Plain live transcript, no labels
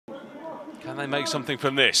Can they make something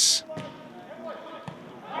from this?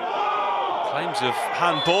 Claims of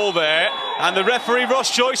handball there, and the referee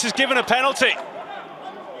Ross Joyce has given a penalty.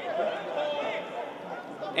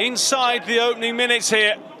 Inside the opening minutes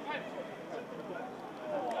here.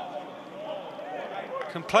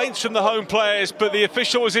 Complaints from the home players, but the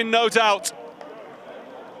official was in no doubt.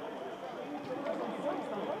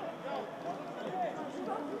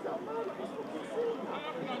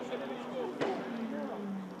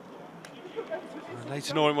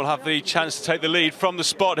 Leyton Orient will have the chance to take the lead from the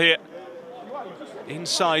spot here.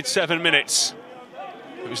 Inside 7 minutes.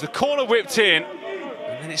 It was the corner whipped in,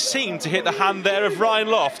 and then it seemed to hit the hand there of Ryan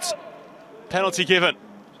Loft. Penalty given.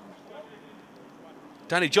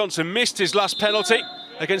 Danny Johnson missed his last penalty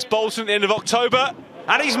against Bolton at the end of October,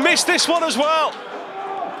 and he's missed this one as well.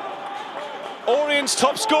 Orient's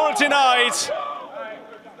top scorer denied.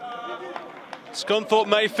 Scunthorpe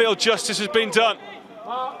Mayfield, justice has been done.